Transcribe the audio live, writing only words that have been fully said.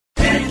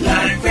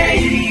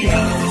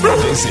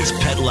This is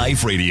Pet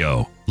Life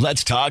Radio.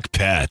 Let's talk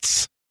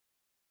pets.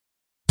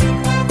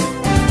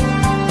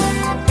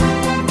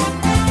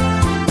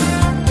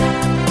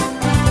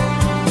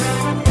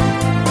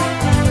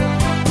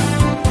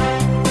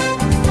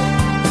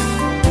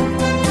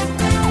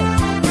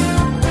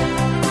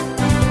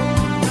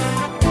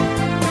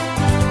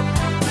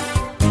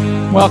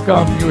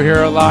 Welcome. You're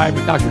here live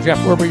with Dr. Jeff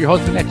Werber, your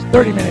host for the next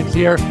 30 minutes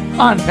here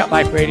on Pet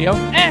Life Radio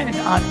and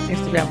on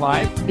Instagram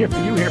Live. Here for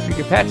you, here for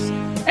your pets.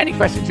 Any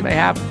questions you may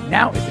have,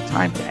 now is the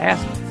time to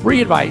ask.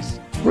 Free advice.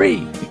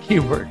 Free, the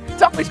keyword.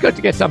 It's always good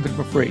to get something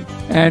for free.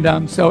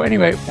 And so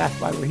anyway, that's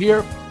why we're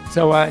here.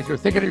 So if you're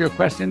thinking of your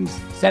questions,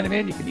 send them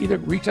in. You can either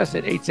reach us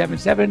at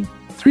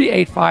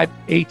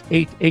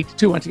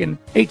 877-385-8882. Once again,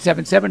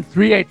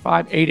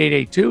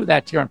 877-385-8882.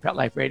 That's here on Pet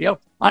Life Radio.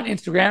 On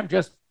Instagram,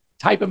 just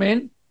type them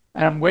in.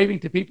 And I'm waving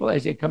to people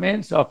as they come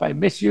in. So if I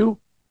miss you,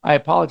 I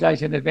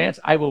apologize in advance.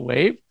 I will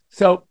wave.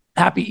 So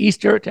happy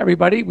Easter to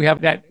everybody. We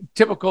have that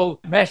typical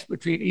mesh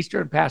between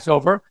Easter and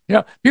Passover. You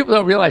know, people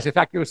don't realize, in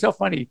fact, it was so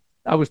funny.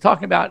 I was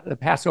talking about the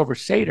Passover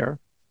Seder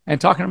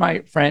and talking to my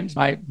friends,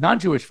 my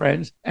non-Jewish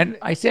friends. And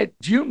I said,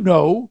 do you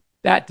know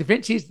that Da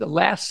Vinci's The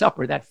Last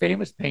Supper, that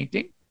famous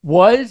painting,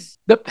 was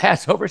the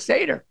Passover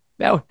Seder?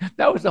 That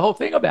was the whole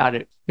thing about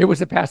it. It was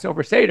the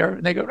Passover Seder.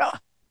 And they go, oh,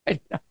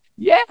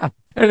 yeah.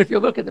 And if you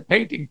look at the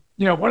painting,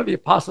 you know, one of the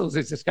apostles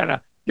is just kind of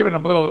giving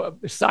them a little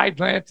side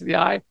glance to the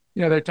eye.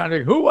 You know, they're trying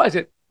to, who was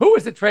it? Who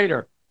was the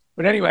traitor?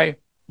 But anyway,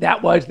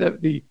 that was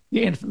the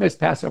infamous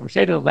Passover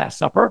Seder, the Last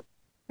Supper.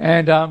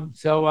 And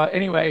so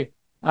anyway,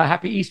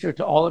 happy Easter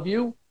to all of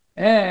you.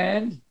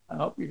 And I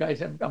hope you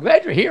guys I'm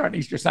glad you're here on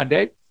Easter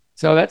Sunday.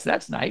 So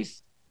that's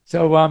nice.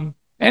 So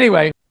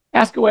anyway,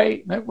 ask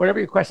away, whatever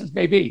your questions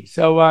may be.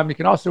 So you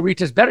can also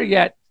reach us, better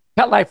yet,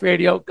 Pet Life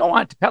Radio. Go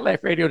on to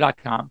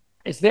petliferadio.com.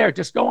 It's there.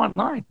 Just go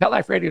online,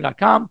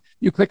 petliferadio.com.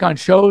 You click on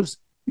shows.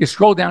 You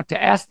scroll down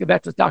to Ask the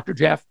Vets with Dr.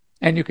 Jeff,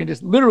 and you can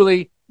just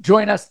literally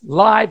join us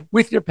live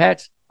with your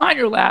pets on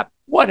your lap,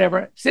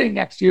 whatever, sitting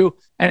next to you,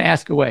 and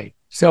ask away.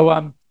 So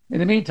in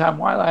the meantime,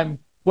 while I'm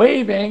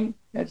waving,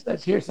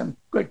 let's hear some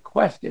good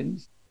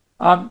questions.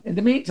 In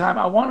the meantime,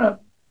 I want to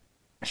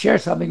share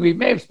something. We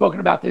may have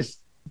spoken about this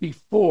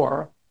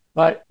before,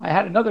 but I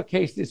had another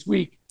case this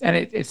week, and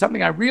it's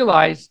something I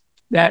realized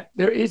that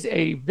there is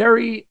a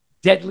very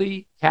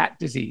deadly cat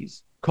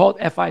disease called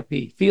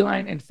FIP,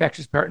 feline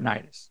infectious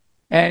peritonitis.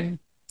 And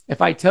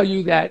if I tell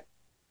you that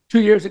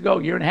 2 years ago,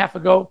 year and a half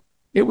ago,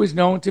 it was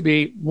known to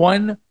be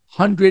 100%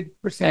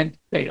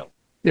 fatal.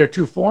 There are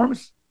two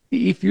forms,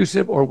 the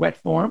effusive or wet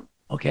form,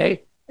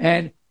 okay,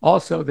 and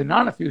also the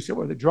non-effusive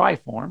or the dry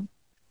form.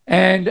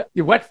 And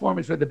the wet form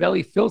is where the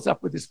belly fills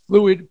up with this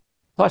fluid,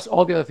 plus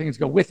all the other things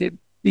go with it.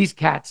 These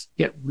cats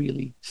get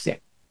really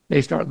sick.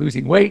 They start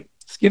losing weight,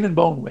 skin and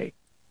bone weight.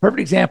 Perfect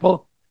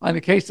example. On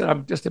the case that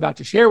I'm just about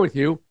to share with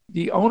you,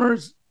 the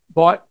owners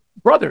bought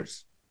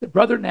brothers. The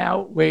brother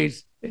now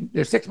weighs,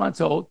 they're 6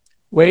 months old,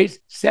 weighs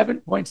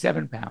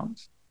 7.7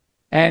 pounds.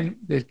 And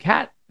the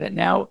cat that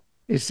now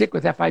is sick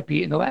with FIP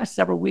in the last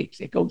several weeks,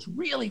 it goes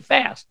really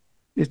fast,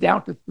 is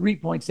down to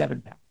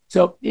 3.7 pounds.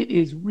 So it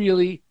is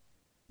really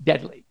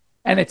deadly.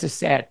 And it's a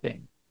sad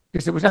thing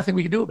because there was nothing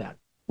we could do about it.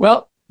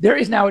 Well, there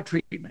is now a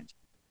treatment,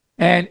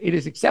 and it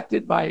is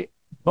accepted by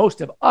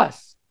most of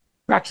us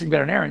practicing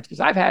veterinarians, because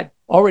I've had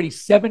already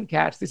 7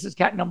 cats. This is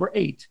cat number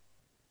 8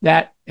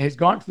 that has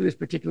gone through this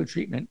particular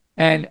treatment,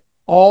 and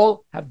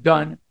all have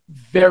done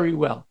very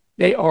well.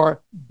 They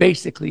are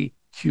basically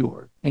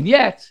cured. And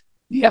yet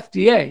the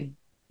FDA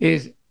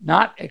is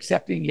not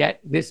accepting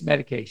yet this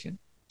medication.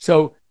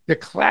 So the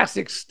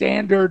classic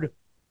standard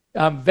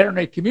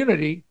veterinary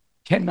community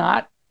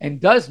cannot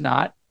and does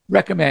not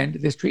recommend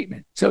this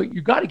treatment. So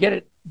you got to get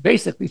it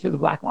basically through the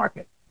black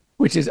market,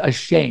 which is a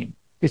shame,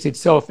 because it's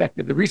so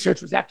effective. The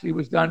research was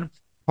done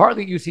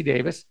partly at UC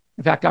Davis.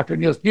 In fact, Dr.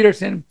 Niels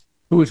Peterson,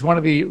 who was one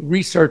of the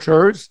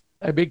researchers,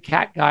 a big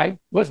cat guy,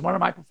 was one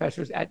of my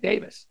professors at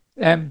Davis.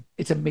 And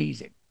it's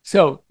amazing.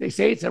 So they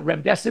say it's a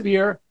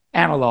remdesivir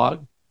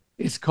analog.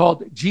 It's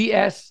called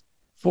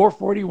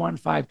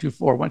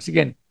GS441524. Once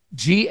again,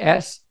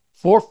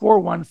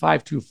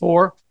 GS441524.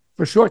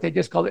 For short, they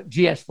just call it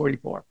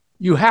GS44.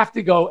 You have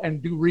to go and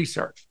do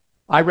research.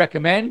 I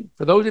recommend,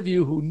 for those of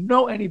you who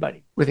know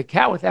anybody with a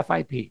cat with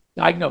FIP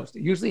diagnosed,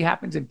 it usually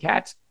happens in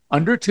cats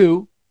under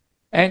 2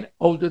 and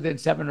older than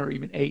 7 or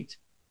even 8.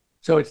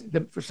 So it's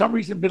for some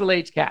reason,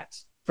 middle-aged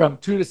cats from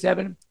 2 to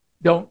 7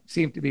 don't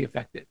seem to be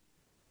affected.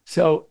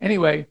 So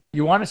anyway,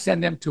 you want to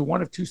send them to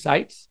one of 2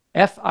 sites,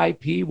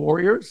 FIP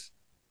Warriors.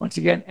 Once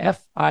again,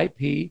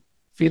 FIP,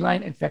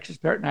 Feline Infectious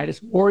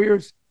Peritonitis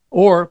Warriors,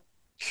 or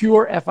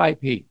Cure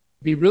FIP.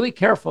 Be really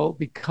careful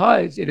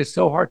because it is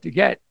so hard to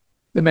get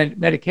the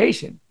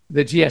medication,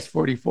 the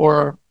GS44,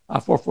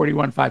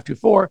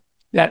 441524,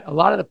 that a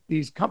lot of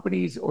these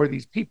companies or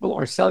these people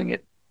are selling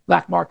it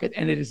black market,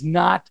 and it is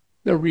not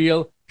the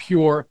real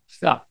pure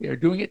stuff. They're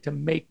doing it to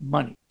make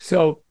money.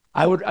 So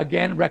I would,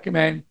 again,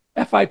 recommend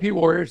FIP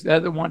Warriors. They're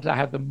the ones I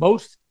have the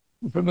most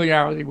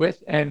familiarity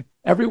with, and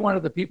every one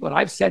of the people that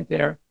I've sent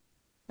there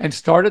and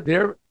started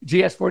their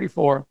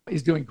GS44,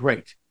 is doing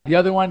great. The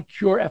other one,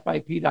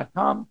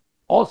 curefip.com,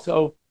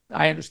 also,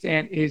 I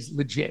understand, is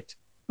legit.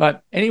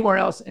 But anywhere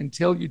else,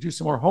 until you do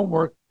some more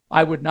homework,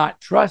 I would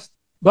not trust.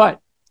 But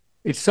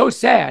it's so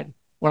sad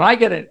when I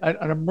get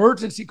an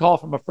emergency call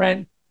from a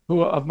friend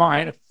of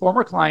mine, a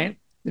former client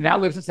that now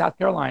lives in South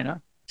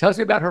Carolina, tells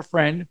me about her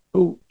friend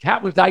who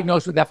cat was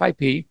diagnosed with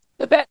FIP.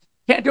 The vet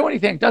can't do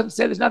anything, doesn't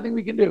say there's nothing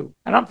we can do.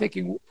 And I'm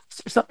thinking, is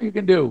there something you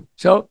can do?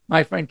 So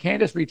my friend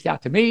Candace reached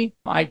out to me.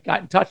 I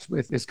got in touch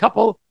with this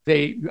couple.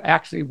 They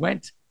actually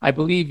went, I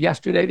believe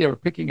yesterday, they were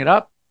picking it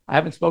up. I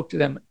haven't spoke to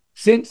them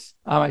since.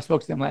 I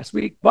spoke to them last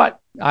week, but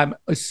I'm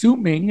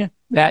assuming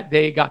that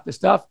they got the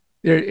stuff.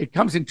 It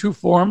comes in two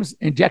forms,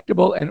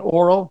 injectable and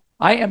oral.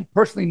 I am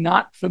personally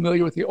not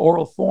familiar with the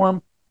oral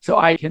form, so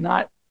I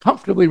cannot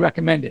comfortably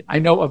recommend it. I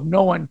know of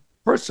no one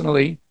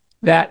personally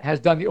that has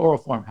done the oral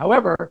form.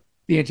 However,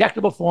 the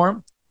injectable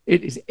form,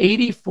 it is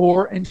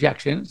 84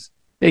 injections.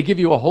 They give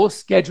you a whole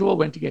schedule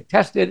when to get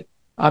tested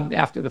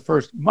after the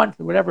first month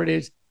or whatever it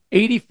is.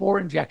 84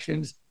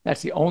 injections.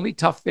 That's the only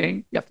tough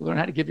thing. You have to learn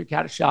how to give your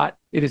cat a shot.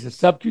 It is a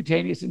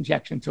subcutaneous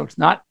injection, so it's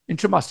not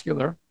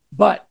intramuscular,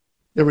 but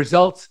the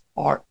results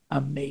are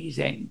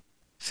amazing.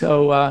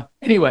 So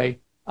anyway,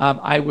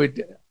 I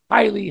would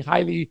highly,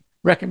 highly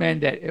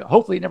recommend that.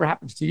 Hopefully it never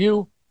happens to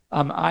you.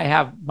 I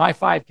have my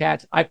 5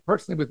 cats. I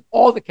personally, with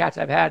all the cats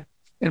I've had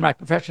in my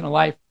professional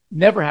life,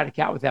 never had a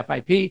cat with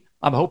FIP.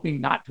 I'm hoping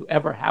not to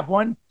ever have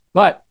one,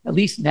 but at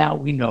least now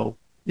we know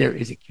there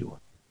is a cure.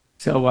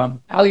 So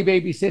Ali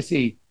Baby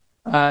Sissy,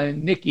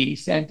 Nikki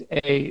sent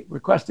a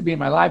request to be in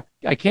my live.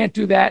 I can't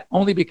do that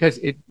only because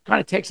it kind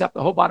of takes up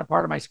the whole bottom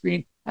part of my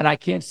screen and I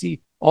can't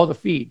see all the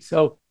feeds.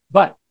 So,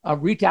 but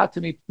reach out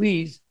to me,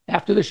 please,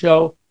 after the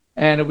show,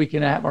 and we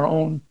can have our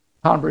own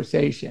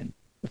conversation.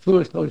 The flu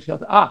is closed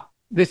shelter.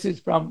 This is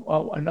from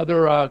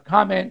another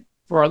comment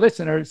for our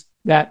listeners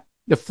that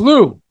the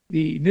flu,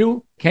 the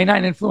new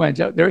canine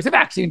influenza, there is a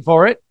vaccine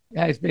for it. It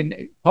has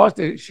been caused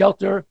a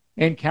shelter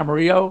in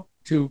Camarillo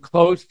to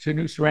close to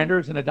new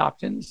surrenders and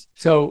adoptions.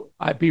 So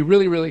I'd be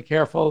really, really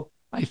careful.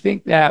 I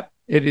think that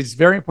it is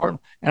very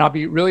important. And I'll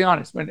be really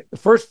honest. When the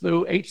first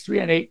flu,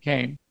 H3N8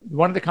 came,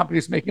 one of the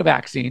companies making a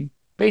vaccine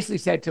basically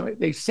said to me,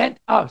 they sent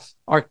us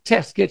our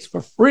test kits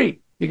for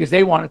free because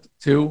they wanted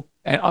to,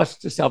 and us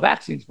to sell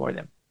vaccines for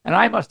them. And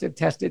I must have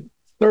tested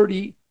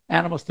 30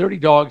 animals, 30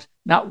 dogs,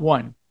 not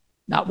one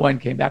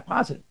came back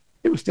positive.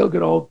 It was still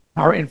good old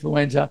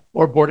parainfluenza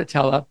or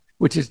Bordetella,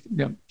 which is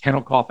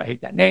kennel cough. I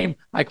hate that name.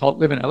 I call it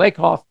live in LA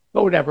cough,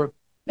 but whatever.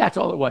 That's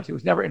all it was. It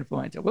was never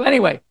influenza. Well,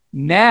 anyway,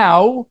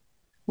 now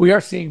we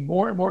are seeing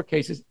more and more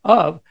cases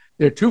of,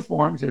 there are two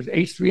forms. There's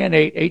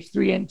H3N8,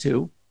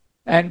 H3N2,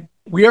 and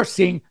we are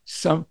seeing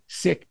some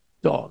sick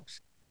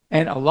dogs.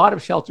 And a lot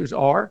of shelters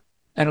are,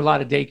 and a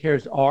lot of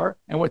daycares are.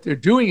 And what they're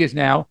doing is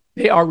now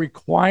they are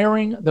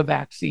requiring the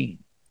vaccine.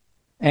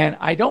 And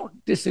I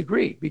don't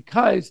disagree,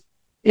 because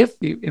if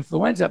the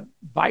influenza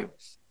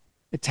virus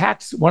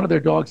attacks one of their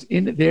dogs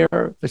in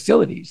their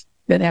facilities,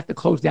 then they have to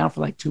close down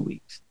for like 2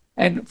 weeks.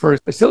 And for a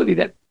facility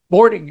that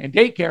boarding and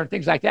daycare and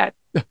things like that,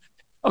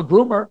 a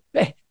groomer,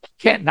 they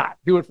can't not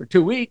do it for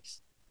 2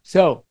 weeks.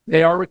 So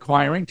they are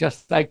requiring,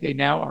 just like they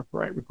now are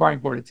requiring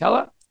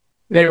Bordetella,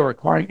 they are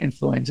requiring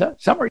influenza.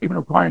 Some are even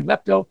requiring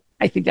lepto.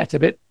 I think that's a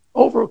bit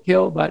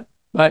overkill,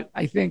 but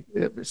I think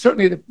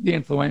certainly the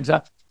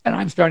influenza, and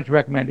I'm starting to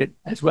recommend it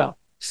as well.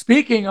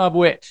 Speaking of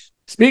which,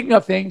 speaking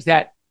of things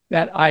that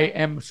I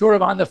am sort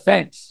of on the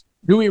fence,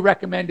 do we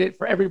recommend it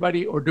for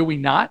everybody or do we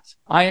not?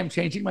 I am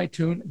changing my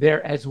tune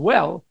there as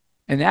well,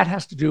 and that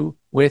has to do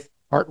with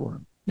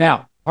heartworm.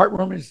 Now,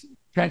 heartworm is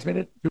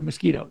transmitted through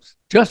mosquitoes.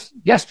 Just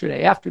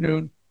yesterday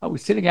afternoon, I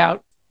was sitting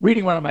out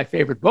reading one of my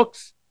favorite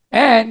books,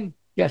 and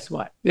guess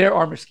what? There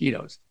are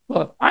mosquitoes.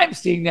 Well, if I'm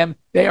seeing them,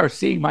 they are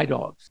seeing my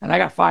dogs, and I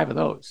got 5 of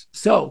those.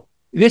 So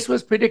this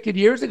was predicted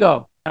years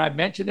ago, and I've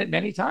mentioned it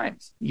many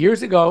times.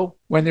 Years ago,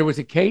 when there was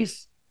a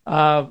case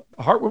of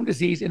heartworm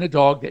disease in a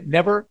dog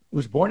that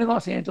was born in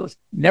Los Angeles,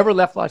 never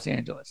left Los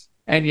Angeles,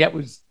 and yet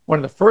was one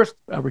of the first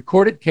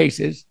recorded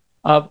cases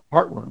of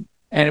heartworm.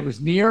 And it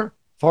was near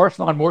Forest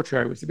Lawn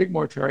Mortuary. It was a big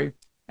mortuary.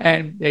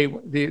 And the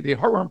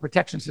Heartworm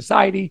Protection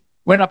Society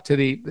went up to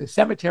the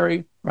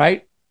cemetery,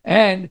 right?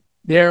 And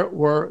there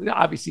were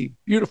obviously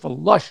beautiful,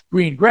 lush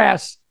green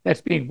grass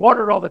that's being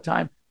watered all the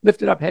time,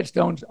 lifted up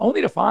headstones,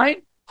 only to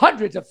find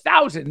hundreds of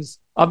thousands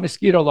of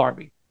mosquito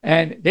larvae.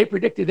 And they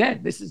predicted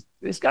then,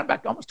 this got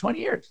back almost 20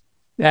 years,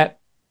 that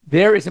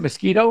there is a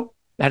mosquito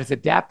that is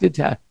adapted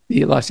to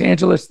the Los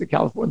Angeles, the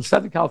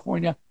Southern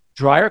California,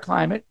 drier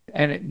climate,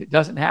 and it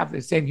doesn't have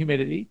the same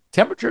humidity.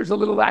 Temperature is a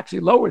little actually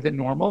lower than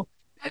normal.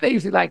 And they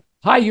usually like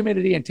high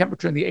humidity and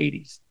temperature in the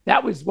 80s.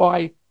 That was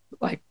why,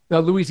 like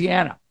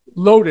Louisiana,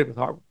 loaded with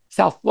heartworm.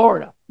 South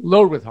Florida,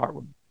 loaded with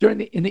heartworm.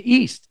 In the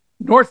east,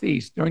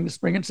 northeast, during the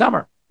spring and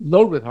summer,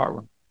 loaded with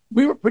heartworm.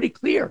 We were pretty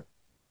clear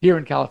here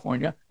in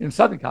California, in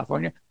Southern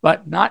California,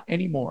 but not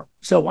anymore.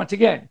 So once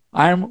again,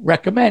 I'm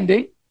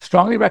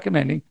strongly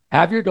recommending,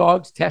 have your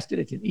dogs tested.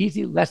 It's an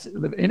easy, less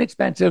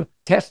inexpensive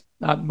test,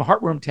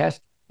 heartworm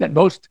test that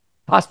most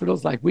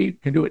hospitals like we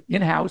can do it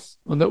in-house.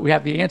 We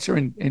have the answer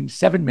in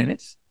 7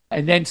 minutes,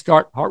 and then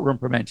start heartworm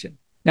prevention.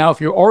 Now,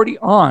 if you're already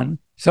on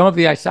some of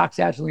the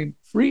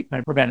isoxazoline-free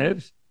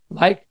preventatives,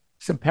 like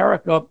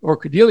Simparica or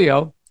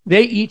Credelio,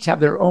 they each have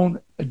their own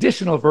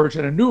additional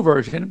version, a new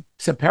version,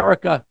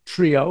 Simparica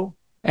Trio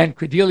and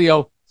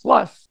Credelio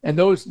Plus, and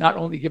those not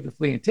only give the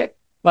flea and tick,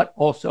 but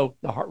also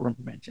the heartworm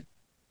prevention.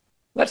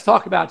 Let's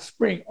talk about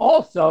spring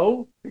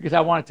also, because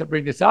I wanted to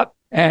bring this up.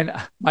 And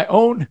my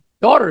own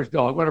daughter's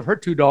dog, one of her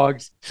 2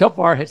 dogs, so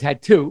far has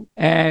had 2.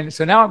 And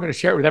so now I'm going to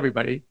share it with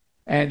everybody.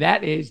 And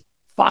that is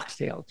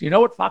foxtails. Do you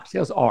know what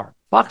foxtails are?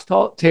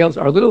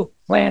 Foxtails are little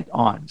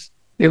plant-ons.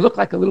 They look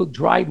like a little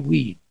dried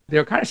weed.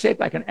 They're kind of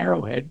shaped like an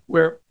arrowhead,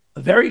 where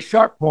a very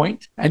sharp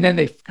point, and then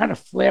they kind of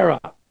flare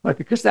up. But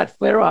because that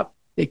flare up,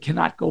 they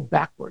cannot go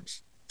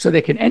backwards. So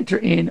they can enter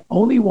in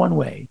only one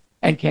way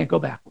and can't go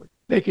backwards.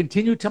 They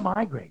continue to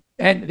migrate,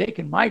 and they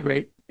can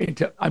migrate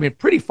into,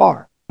 pretty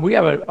far. We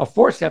have a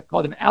forceps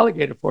called an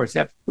alligator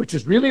forceps, which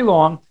is really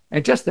long,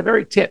 and just the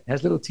very tip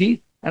has little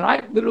teeth. And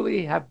I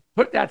literally have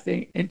put that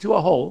thing into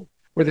a hole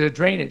where there's a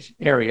drainage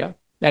area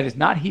that is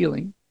not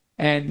healing,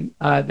 and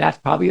that's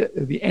probably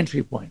the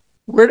entry point.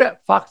 Where do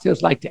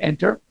foxtails like to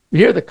enter?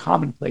 Here are the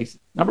common places.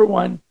 Number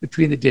 1,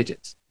 between the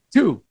digits.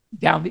 2,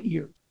 down the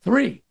ears.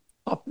 3,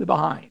 up the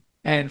behind.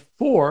 And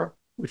 4,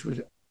 which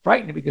was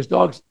frightening because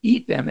dogs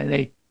eat them and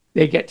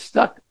they get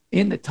stuck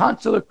in the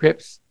tonsillar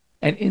crypts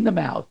and in the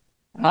mouth.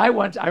 And I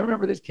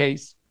remember this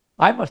case,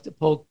 I must have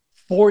pulled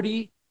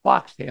 40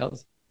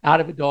 foxtails out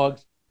of a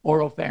dog's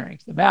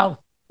oropharynx, the mouth,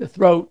 the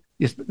throat,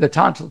 the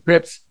tonsil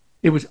crypts.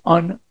 It was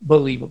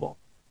unbelievable.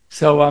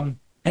 So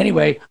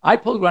anyway, I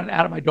pulled one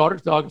out of my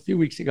daughter's dog a few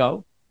weeks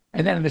ago,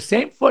 and then in the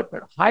same foot,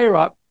 but higher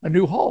up, a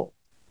new hole.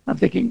 I'm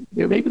thinking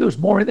maybe there was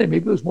more in there.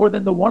 Maybe there was more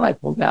than the one I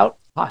pulled out.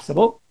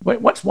 Possible.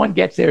 But once one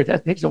gets there,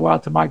 it takes a while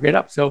to migrate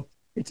up. So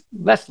it's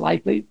less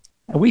likely.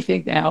 And we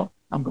think now,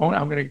 I'm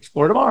going to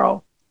explore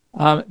tomorrow,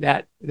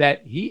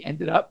 that he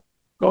ended up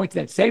going to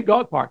that same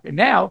dog park. And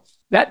now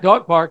that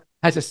dog park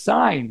has a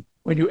sign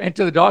when you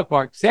enter the dog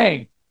park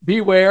saying,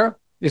 beware,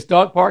 this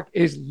dog park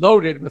is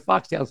loaded with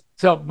foxtails.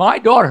 So my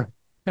daughter,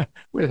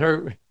 with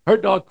her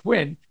dog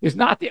Quinn, is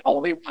not the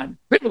only one,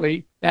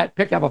 literally, that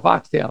picked up a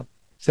foxtail.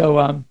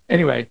 So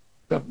anyway,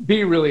 so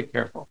be really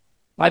careful.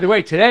 By the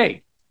way,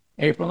 today,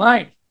 April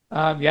 9th,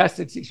 yes,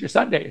 it's Easter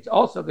Sunday. It's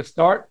also the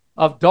start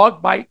of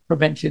Dog Bite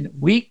Prevention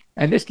Week.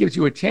 And this gives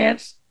you a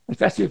chance,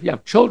 especially if you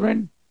have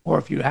children or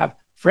if you have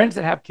friends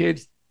that have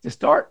kids, to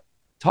start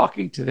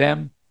talking to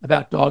them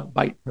about dog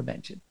bite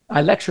prevention.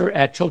 I lecture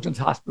at Children's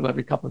Hospital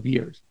every couple of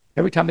years.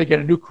 Every time they get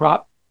a new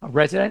crop of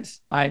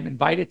residents, I'm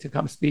invited to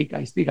come speak.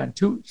 I speak on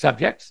 2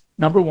 subjects.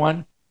 Number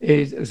 1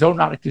 is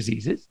zoonotic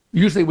diseases,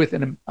 usually with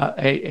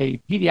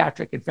a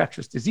pediatric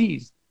infectious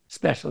disease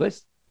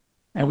specialist.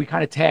 And we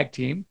kind of tag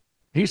team.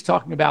 He's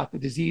talking about the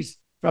disease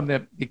from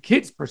the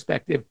kid's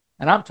perspective,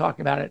 and I'm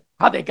talking about it,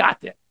 how they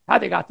got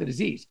the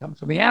disease. It comes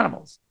from the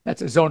animals.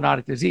 That's a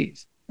zoonotic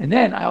disease. And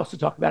then I also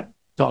talk about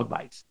dog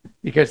bites,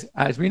 because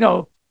as we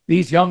know,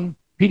 these young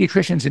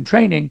pediatricians in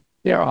training,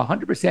 they are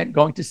 100%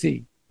 going to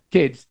see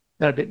kids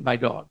that are bitten by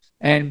dogs.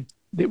 And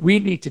that we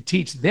need to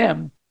teach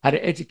them how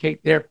to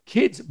educate their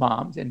kids'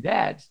 moms and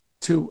dads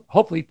to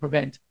hopefully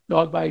prevent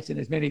dog bites. And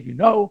as many of you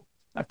know,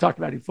 I've talked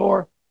about it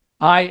before,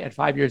 I, at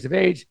 5 years of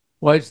age,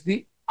 was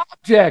the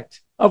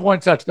object of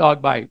one such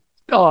dog bite.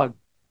 Dog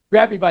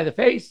grabbed me by the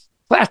face,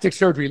 plastic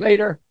surgery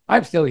later,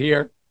 I'm still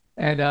here.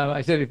 And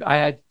I said, if I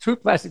had 2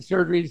 plastic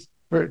surgeries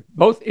for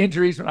both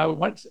injuries when I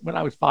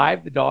was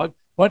 5, the dog,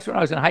 once when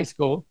I was in high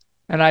school.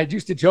 And I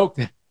used to joke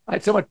that I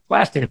had so much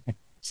plastic.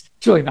 It's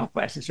really not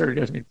plastic surgery,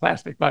 doesn't mean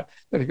plastic, but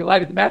if you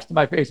lighted the match to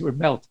my face, it would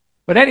melt.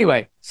 But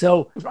anyway,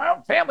 so it was my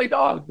own family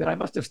dog that I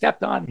must have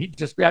stepped on. He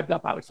just grabbed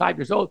up. I was 5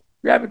 years old,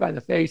 grabbed me by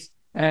the face.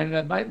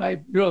 And my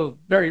real,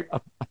 very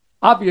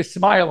obvious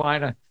smile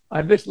line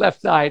on this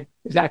left side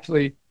is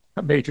actually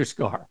a major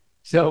scar.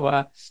 So,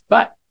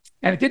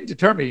 and it didn't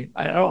deter me.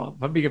 I don't know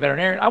if I'm being a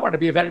veterinarian. I wanted to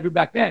be a veterinarian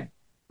back then.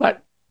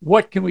 But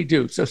what can we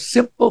do? So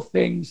simple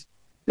things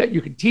that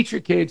you can teach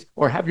your kids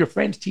or have your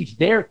friends teach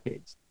their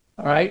kids,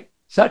 all right?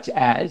 Such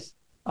as,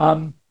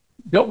 when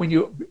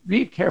you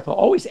be careful,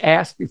 always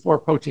ask before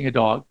approaching a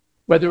dog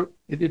whether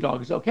the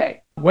dog is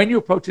okay. When you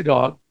approach a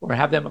dog or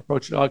have them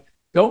approach a dog,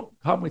 don't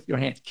come with your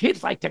hands.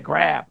 Kids like to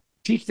grab.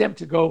 Teach them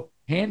to go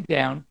hand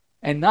down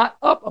and not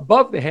up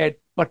above the head,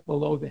 but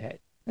below the head.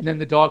 And then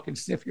the dog can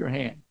sniff your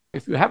hand.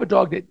 If you have a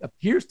dog that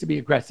appears to be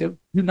aggressive,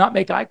 do not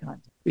make eye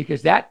contact,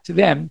 because that to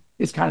them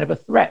is kind of a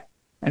threat.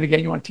 And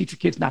again, you want to teach your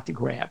kids not to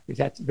grab, because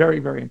that's very,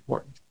 very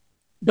important.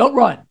 Don't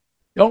run.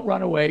 Don't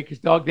run away, because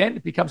dog, then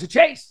it becomes a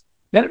chase.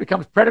 Then it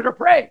becomes predator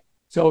prey.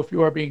 So if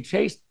you are being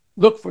chased,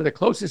 look for the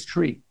closest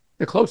tree,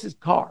 the closest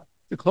car,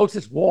 the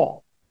closest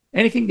wall,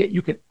 anything that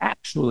you can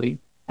actually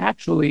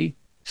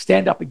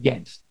stand up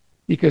against,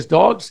 because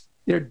dogs,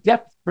 their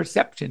depth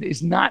perception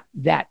is not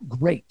that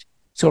great.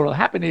 So what'll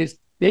happen is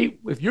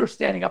if you're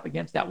standing up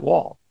against that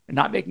wall and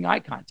not making eye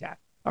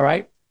contact, all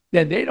right,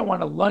 then they don't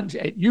want to lunge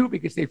at you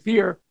because they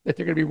fear that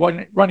they're going to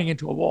be running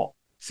into a wall.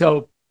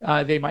 So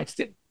they might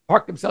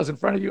park themselves in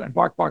front of you and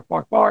bark, bark,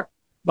 bark, bark.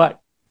 But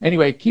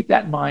anyway, keep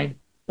that in mind.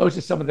 Those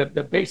are some of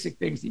the basic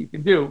things that you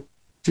can do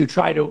to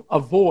try to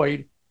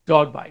avoid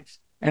dog bites.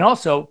 And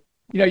also,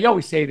 you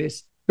always say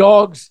this,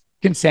 dogs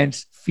can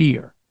sense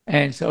fear.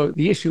 And so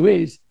the issue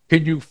is,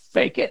 can you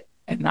fake it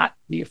and not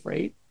be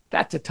afraid?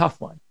 That's a tough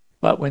one.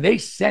 But when they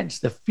sense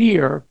the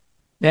fear,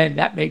 then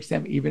that makes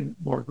them even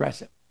more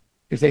aggressive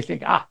because they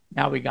think,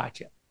 now we got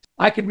you.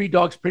 I can read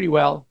dogs pretty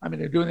well. I mean,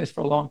 they're doing this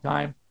for a long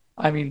time.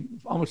 I mean,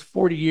 almost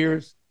 40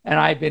 years, and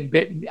I've been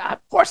bitten. Of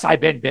course, I've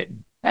been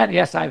bitten. And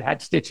yes, I've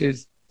had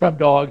stitches from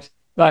dogs,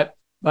 but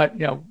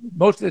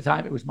most of the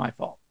time it was my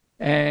fault.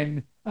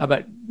 And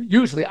but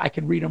usually I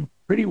can read them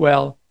pretty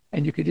well,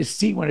 and you can just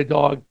see when a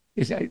dog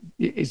is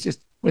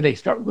just when they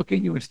start looking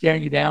at you and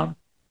staring you down.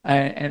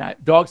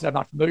 Dogs that I'm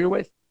not familiar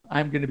with,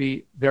 I'm going to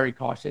be very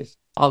cautious.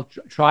 I'll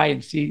try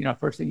and see.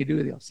 First thing you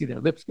do, they'll see their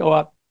lips go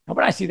up, and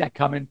when I see that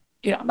coming,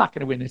 I'm not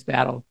going to win this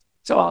battle.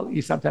 So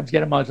you sometimes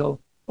get a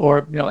muzzle,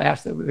 or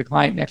ask the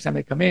client next time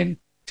they come in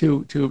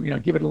to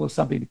give it a little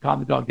something to calm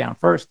the dog down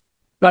first.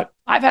 But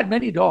I've had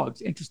many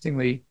dogs,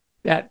 interestingly,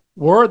 that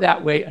were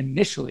that way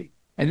initially.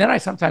 And then I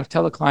sometimes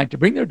tell a client to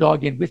bring their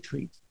dog in with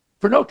treats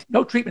for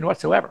no treatment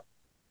whatsoever.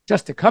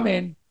 Just to come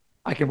in,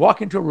 I can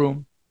walk into a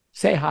room,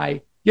 say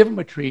hi, give them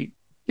a treat,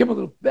 give them a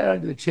little bit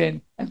under the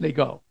chin, and they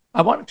go.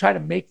 I want to try to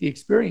make the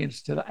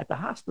experience at the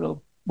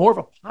hospital more of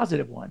a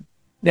positive one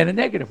than a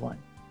negative one.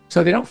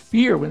 So they don't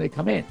fear when they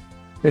come in.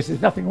 There's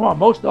nothing wrong.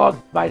 Most dogs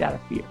bite out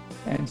of fear.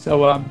 And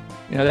so,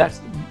 that's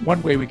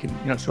one way we can,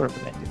 sort of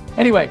prevent it.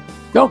 Anyway,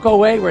 don't go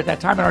away. We're at that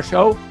time in our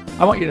show.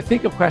 I want you to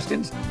think of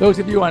questions. Those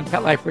of you on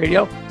Pet Life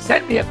Radio,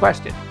 send me a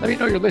question. Let me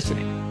know you're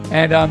listening.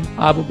 And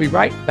I will be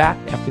right back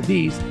after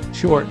these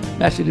short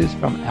messages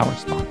from our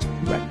sponsor.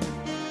 Be right back.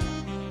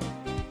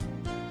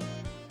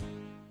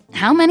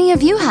 How many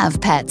of you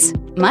have pets?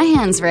 My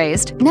hand's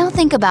raised. Now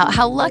think about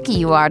how lucky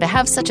you are to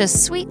have such a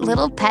sweet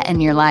little pet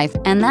in your life,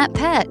 and that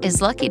pet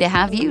is lucky to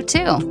have you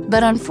too.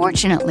 But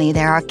unfortunately,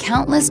 there are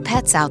countless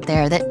pets out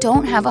there that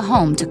don't have a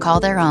home to call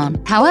their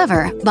own.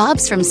 However,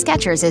 Bob's from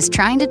Skechers is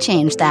trying to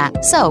change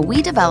that. So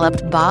we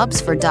developed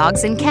Bob's for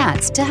dogs and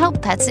cats to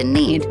help pets in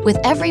need. With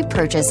every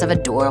purchase of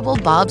adorable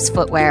Bob's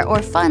footwear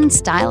or fun,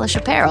 stylish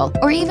apparel,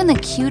 or even the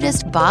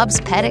cutest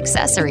Bob's pet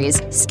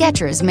accessories,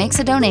 Skechers makes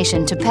a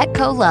donation to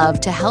Petco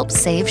Love to help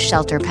save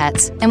shelter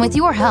pets. And with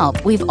your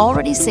help, we've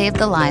already saved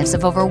the lives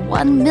of over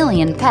 1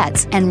 million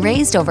pets and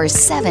raised over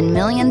 $7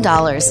 million.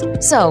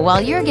 So while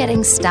you're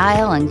getting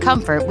style and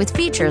comfort with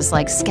features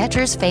like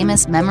Skechers'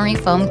 famous memory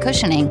foam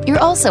cushioning,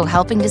 you're also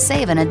helping to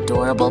save an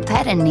adorable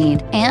pet in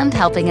need and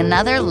helping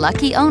another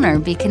lucky owner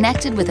be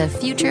connected with a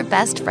future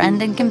best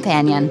friend and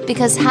companion,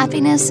 because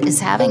happiness is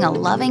having a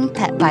loving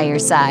pet by your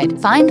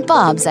side. Find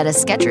Bob's at a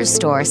Skechers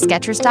store,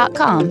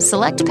 Skechers.com,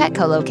 select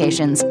Petco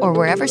locations, or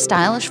wherever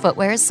stylish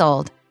footwear is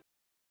sold.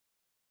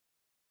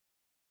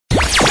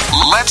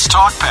 Let's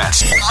talk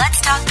pets. Let's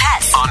talk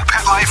pets On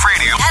Pet Life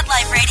Radio.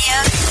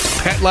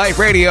 Pet Life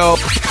Radio.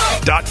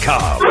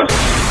 PetLifeRadio.com.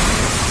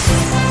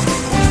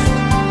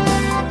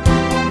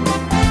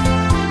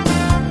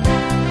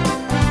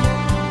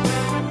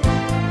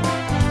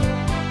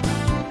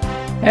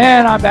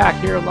 And I'm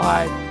back here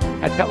live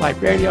at Pet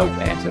Life Radio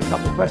to answer a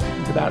couple of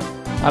questions about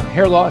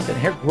hair loss and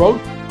hair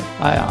growth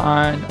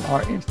on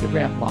our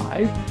Instagram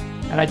Live.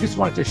 And I just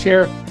wanted to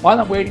share while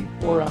I'm waiting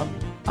for,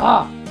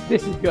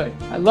 this is good.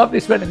 I love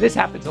this one, and this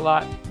happens a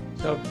lot.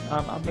 So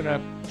I'm going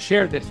to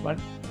share this one.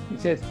 He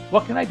says,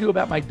 what can I do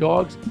about my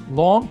dog's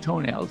long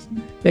toenails?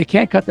 They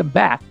can't cut them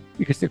back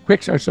because the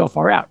quicks are so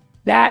far out.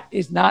 That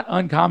is not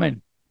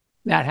uncommon.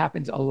 That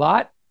happens a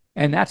lot.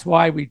 And that's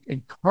why we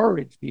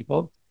encourage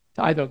people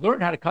to either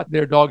learn how to cut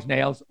their dog's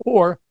nails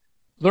or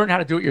learn how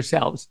to do it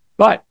yourselves.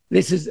 But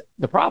this is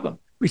the problem.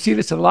 We see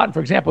this a lot. For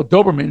example,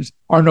 Dobermans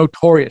are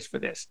notorious for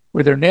this,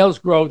 where their nails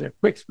grow, their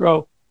quicks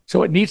grow.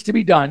 So it needs to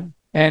be done.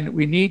 And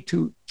we need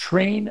to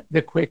train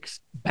the quicks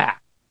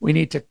back. We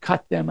need to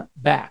cut them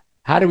back.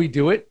 How do we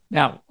do it?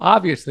 Now,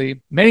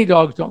 obviously, many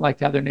dogs don't like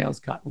to have their nails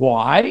cut.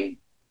 Why?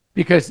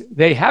 Because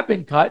they have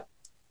been cut,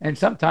 and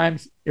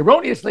sometimes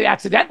erroneously,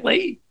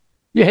 accidentally,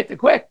 you hit the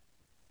quick.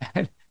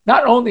 And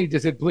not only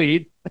does it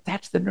bleed, but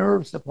that's the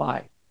nerve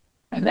supply.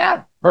 And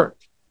that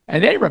hurts.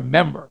 And they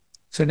remember.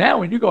 So now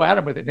when you go at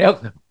them with a nail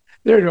clip,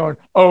 they're going,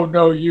 oh,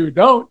 no, you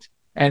don't.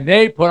 And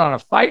they put on a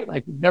fight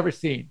like we've never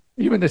seen.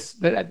 Even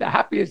the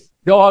happiest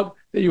dog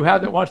that you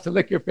have that wants to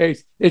lick your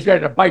face is ready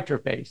to bite your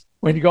face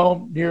when you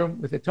go near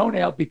them with a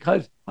toenail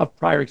because of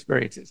prior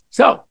experiences.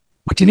 So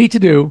what you need to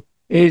do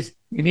is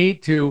you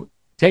need to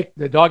take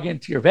the dog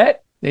into your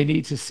vet. They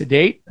need to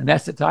sedate,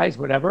 anesthetize,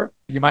 whatever.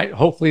 You might,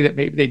 hopefully that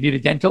maybe they need a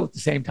dental at the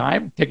same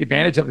time, take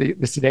advantage of the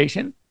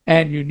sedation.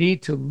 And you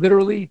need to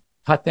literally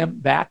cut them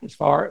back as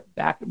far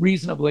back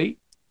reasonably.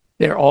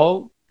 They're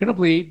all going to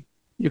bleed.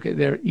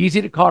 They're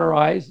easy to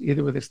cauterize,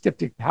 either with a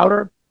styptic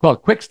powder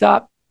called Quick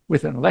Stop,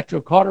 with an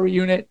electrocautery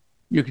unit.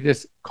 You can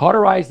just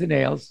cauterize the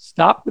nails,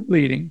 stop the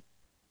bleeding.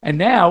 And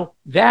now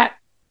that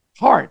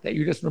part that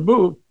you just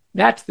removed,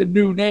 that's the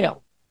new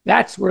nail.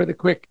 That's where the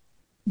quick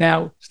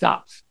now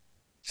stops.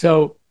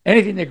 So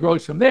anything that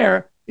grows from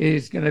there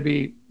is going to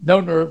be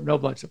no nerve, no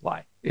blood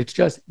supply. It's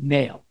just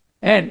nail.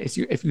 And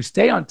if you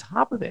stay on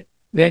top of it,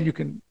 then you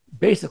can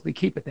basically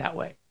keep it that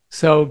way.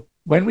 So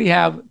when we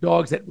have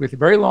dogs with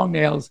very long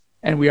nails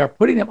and we are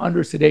putting them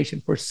under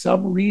sedation for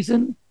some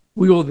reason,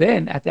 we will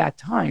then at that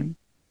time,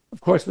 of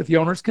course, with the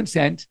owner's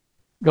consent,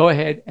 go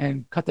ahead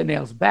and cut the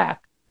nails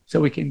back so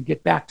we can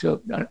get back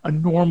to a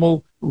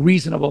normal,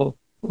 reasonable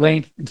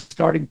length and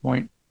starting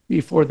point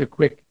before the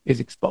quick is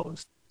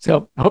exposed.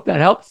 So I hope that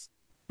helps,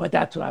 but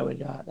that's what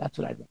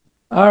I'd do.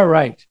 All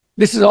right.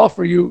 This is all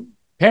for you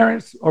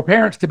parents or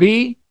parents to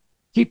be.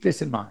 Keep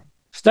this in mind.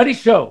 Studies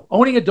show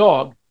owning a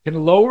dog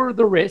can lower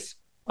the risk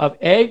of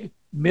egg,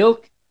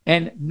 milk,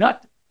 and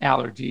nut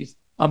allergies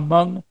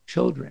among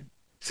children.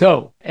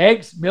 So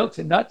eggs, milks,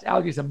 and nuts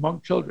allergies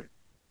among children.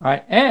 All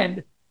right.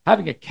 And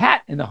having a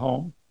cat in the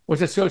home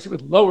was associated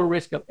with lower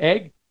risk of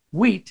egg,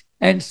 wheat,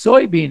 and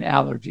soybean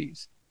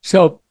allergies.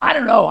 So I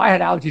don't know. I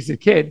had allergies as a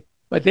kid,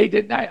 but they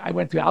didn't. I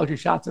went through allergy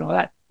shots and all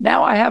that.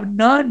 Now I have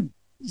none,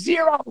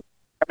 zero.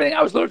 Everything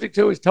I was allergic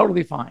to is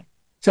totally fine.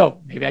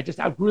 So maybe I just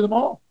outgrew them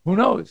all. Who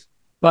knows?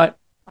 But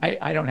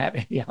I don't have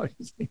any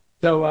allergies.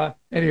 So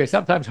anyway,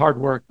 sometimes hard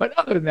work. But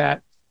other than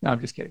that, no,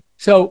 I'm just kidding.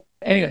 So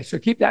anyway, so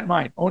keep that in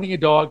mind. Owning a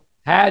dog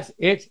has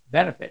its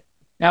benefit.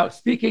 Now,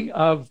 speaking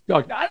of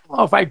dogs, I don't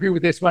know if I agree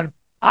with this one.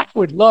 I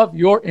would love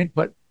your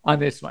input on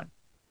this one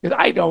because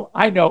I know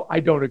I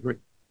don't agree.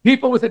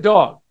 People with a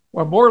dog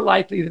are more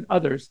likely than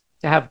others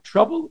to have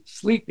trouble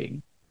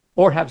sleeping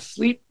or have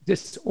sleep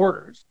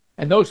disorders.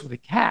 And those with a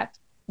cat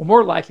are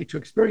more likely to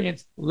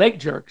experience leg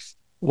jerks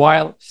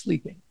while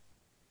sleeping.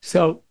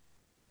 So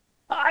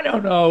I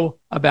don't know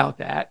about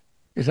that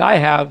because I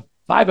have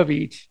 5 of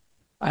each.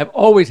 I've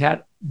always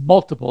had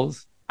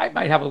multiples. I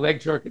might have a leg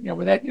jerk,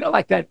 with that,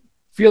 like that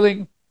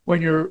feeling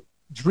when you're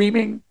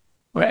dreaming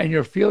and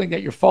you're feeling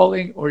that you're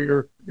falling or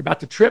you're about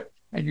to trip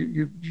and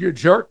you're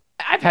jerk.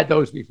 I've had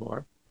those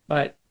before,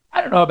 but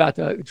I don't know about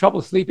the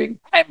trouble sleeping.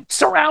 I'm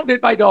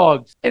surrounded by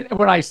dogs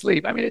when I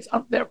sleep. I mean, it's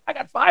up there. I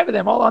got 5 of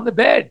them all on the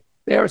bed.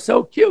 They are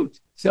so cute.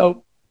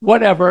 So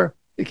whatever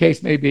the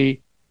case may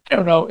be, I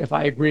don't know if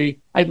I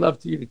agree. I'd love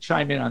you to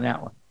chime in on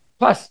that one.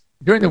 Plus,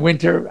 during the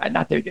winter,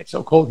 not that it gets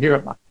so cold here,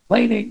 I'm not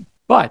complaining.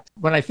 But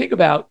when I think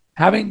about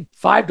having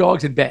 5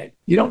 dogs in bed,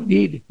 you don't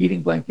need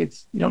heating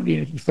blankets. You don't need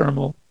anything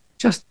thermal.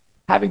 Just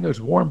having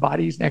those warm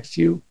bodies next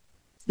to you,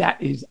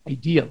 that is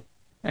ideal.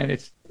 And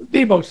it's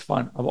the most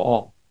fun of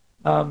all.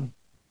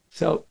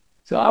 So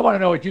I want to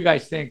know what you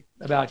guys think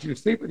about you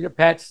sleep with your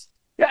pets.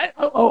 Yeah.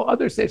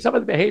 Others say some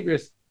of the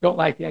behaviorists don't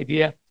like the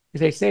idea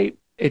because they say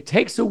it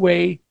takes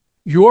away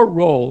your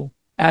role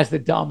as the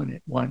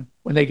dominant one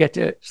when they get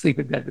to sleep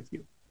in bed with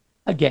you.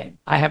 Again,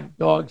 I have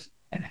dogs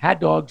and had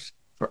dogs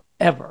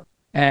forever.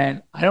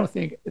 And I don't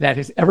think that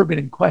has ever been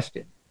in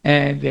question.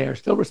 And they are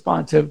still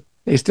responsive.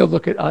 They still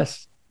look at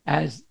us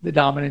as the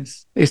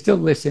dominants. They still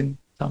listen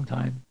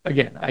sometimes.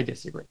 Again, I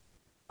disagree.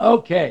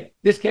 Okay,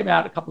 this came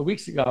out a couple of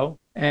weeks ago,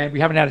 and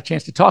we haven't had a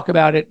chance to talk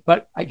about it,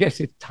 but I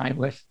guess it's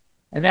timeless.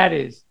 And that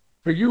is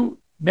for you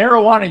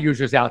marijuana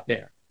users out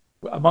there,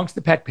 amongst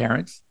the pet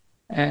parents,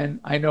 and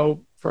I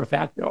know for a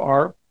fact there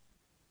are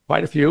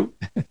quite a few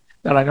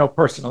that I know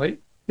personally.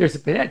 There's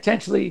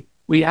potentially,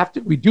 we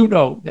do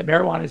know that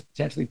marijuana is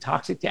potentially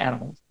toxic to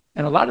animals,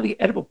 and a lot of the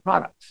edible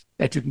products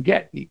that you can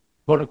get, the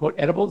quote unquote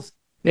edibles,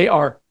 they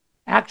are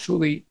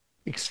actually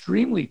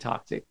extremely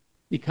toxic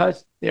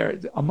because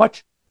there's a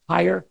much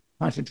higher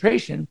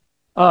concentration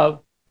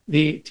of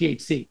the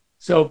THC.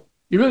 So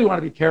you really want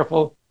to be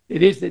careful.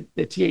 It is the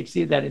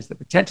THC that is the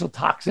potential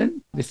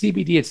toxin. The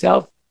CBD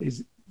itself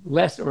is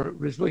less, or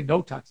there's really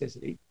no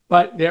toxicity.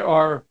 But there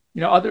are,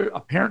 other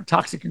apparent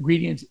toxic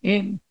ingredients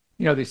in,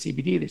 the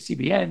CBD, the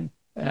CBN.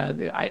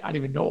 I don't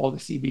even know all the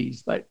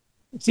CBs, but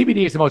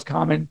CBD is the most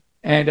common.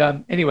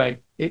 And anyway,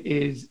 it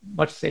is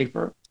much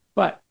safer.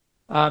 But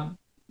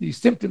these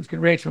symptoms can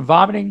range from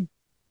vomiting,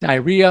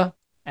 diarrhea,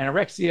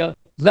 anorexia,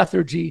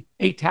 lethargy,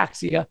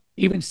 ataxia,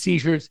 even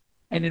seizures,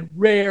 and in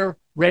rare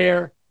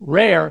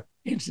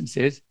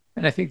instances,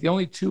 and I think the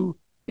only 2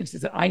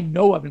 instances that I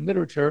know of in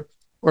literature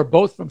were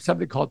both from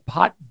something called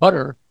pot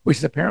butter, which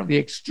is apparently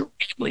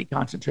extremely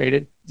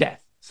concentrated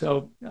death.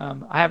 So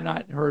I have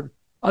not heard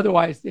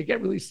otherwise. They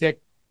get really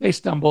sick, they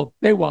stumble,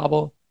 they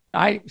wobble.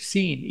 I've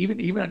seen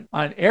even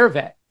on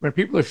AirVet when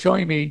people are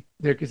showing me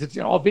there, because it's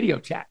all video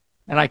chat,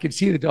 and I can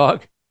see the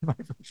dog. My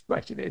first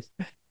question is,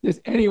 does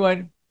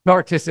anyone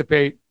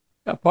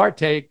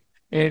partake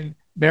in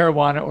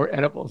marijuana or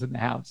edibles in the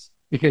house?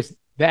 Because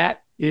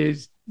that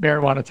is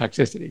marijuana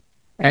toxicity.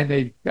 And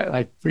they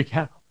freak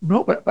out.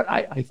 No, but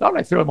I thought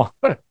I threw them off.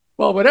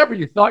 Well, whatever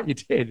you thought you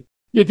did,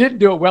 you didn't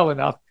do it well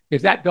enough,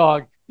 because that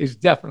dog is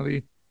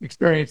definitely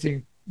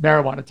experiencing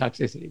marijuana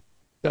toxicity.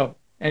 So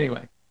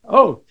anyway,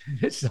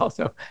 this is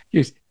also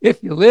used.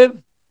 If you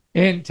live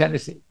in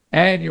Tennessee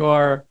and you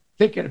are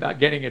thinking about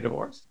getting a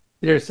divorce,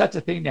 there's such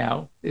a thing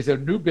now. There's a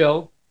new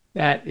bill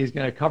that is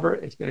going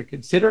to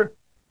consider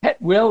pet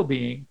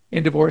well-being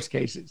in divorce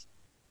cases.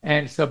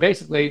 And so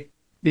basically,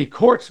 the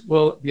courts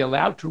will be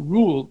allowed to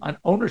rule on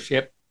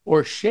ownership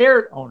or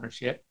shared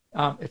ownership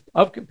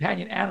of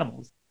companion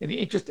animals in the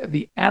interest of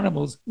the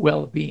animal's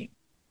well-being.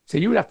 So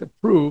you would have to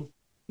prove,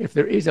 if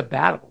there is a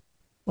battle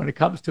when it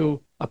comes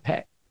to a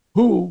pet,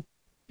 who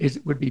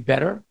would be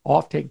better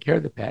off taking care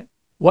of the pet,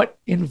 what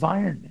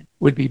environment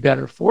would be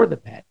better for the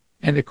pet.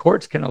 And the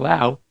courts can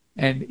allow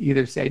and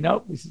either say,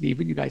 no, this is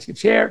even, you guys can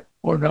share,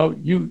 or no,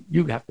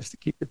 you have to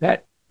keep the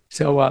pet.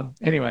 So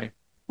anyway,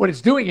 what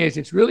it's doing is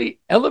it's really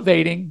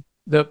elevating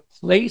the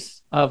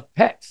place of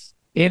pets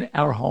in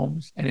our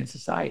homes and in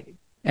society.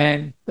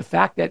 And the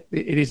fact that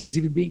it is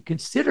even being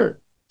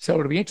considered. So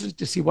it'll be interesting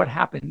to see what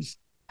happens,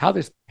 how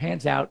this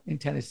pans out in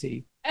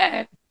Tennessee,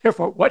 and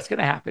therefore what's going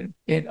to happen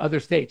in other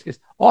states. Because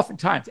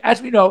oftentimes,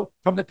 as we know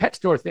from the pet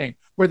store thing,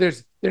 where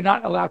they're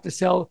not allowed to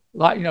sell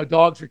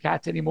dogs or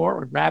cats anymore,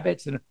 or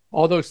rabbits and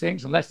all those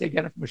things unless they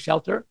get them from a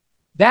shelter.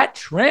 That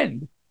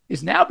trend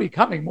is now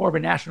becoming more of a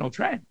national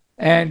trend.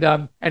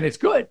 And it's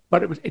good,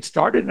 but it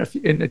started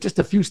in just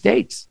a few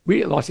states.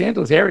 Los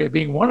Angeles area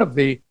being one of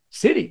the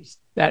cities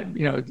that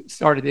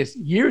started this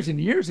years and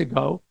years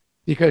ago,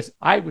 because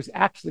I was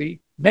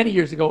actually many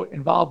years ago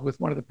involved with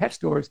one of the pet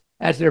stores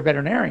as their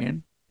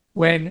veterinarian,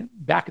 when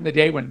back in the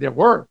day when there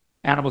were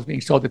animals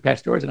being sold at pet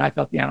stores, and I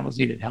felt the animals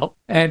needed help.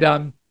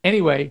 And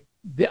anyway,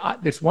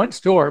 this one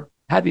store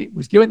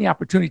was given the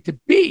opportunity to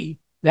be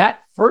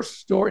that first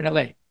store in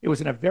LA. It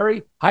was in a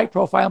very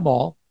high-profile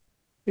mall.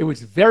 It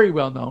was very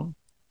well known.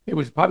 It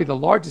was probably the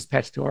largest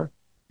pet store.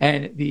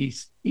 And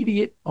these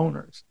idiot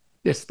owners,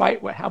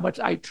 despite how much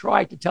I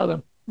tried to tell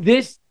them,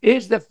 this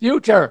is the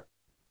future.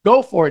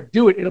 Go for it.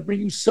 Do it. It'll bring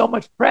you so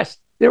much press.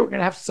 They were going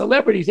to have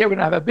celebrities. They were going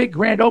to have a big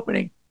grand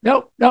opening.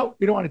 No,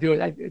 you don't want to do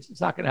it.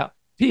 It's not going to help.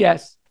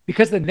 P.S.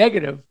 Because the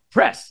negative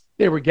press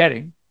they were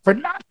getting for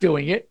not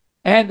doing it,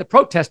 and the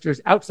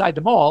protesters outside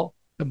the mall,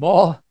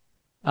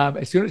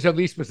 as soon as their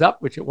lease was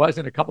up, which it was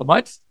in a couple of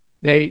months,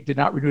 they did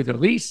not renew their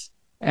lease,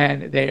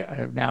 and they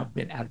have now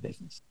been out of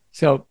business.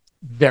 So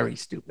very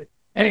stupid.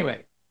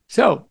 Anyway,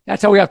 so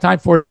that's all we have time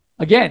for.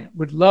 Again,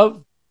 would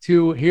love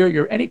to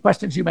hear any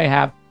questions you may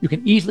have. You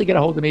can easily get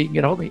a hold of me. You can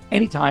get a hold of me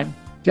anytime.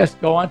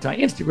 Just go on to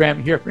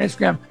Instagram here for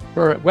Instagram.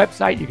 For a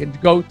website, you can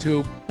go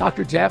to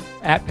Dr. Jeff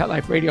at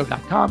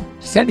PetLifeRadio.com.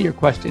 Send me your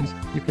questions.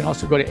 You can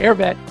also go to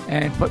AirVet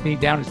and put me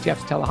down as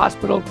Jeff's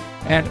Telehospital,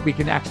 and we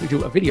can actually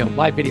do a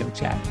live video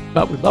chat.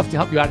 But we'd love to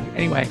help you out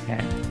any way I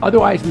can.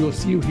 Otherwise, we will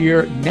see you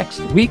here next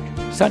week,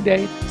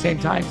 Sunday, same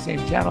time, same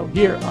channel,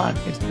 here on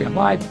Instagram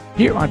Live,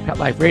 here on Pet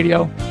Life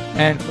Radio.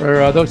 And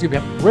for those of you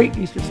who have a great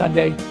Easter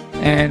Sunday,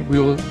 and we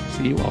will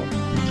see you all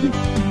next week.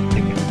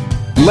 Take care.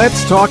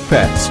 Let's Talk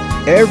Pets,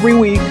 every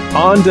week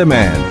on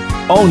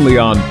demand, only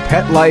on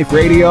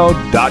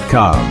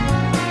PetLifeRadio.com.